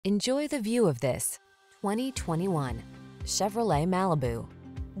Enjoy the view of this 2021 Chevrolet Malibu.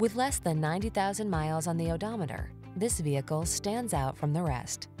 With less than 90,000 miles on the odometer, this vehicle stands out from the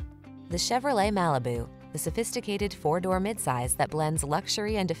rest. The Chevrolet Malibu, the sophisticated four-door midsize that blends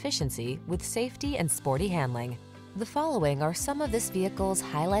luxury and efficiency with safety and sporty handling. The following are some of this vehicle's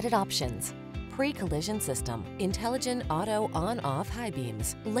highlighted options: pre-collision system, intelligent auto on-off high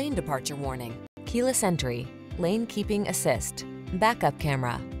beams, lane departure warning, keyless entry, lane keeping assist, backup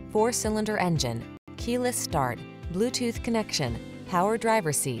camera, 4-cylinder engine, keyless start, Bluetooth connection, power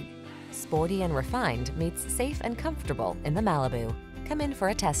driver seat. Sporty and refined meets safe and comfortable in the Malibu. Come in for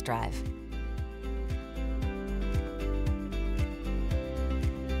a test drive.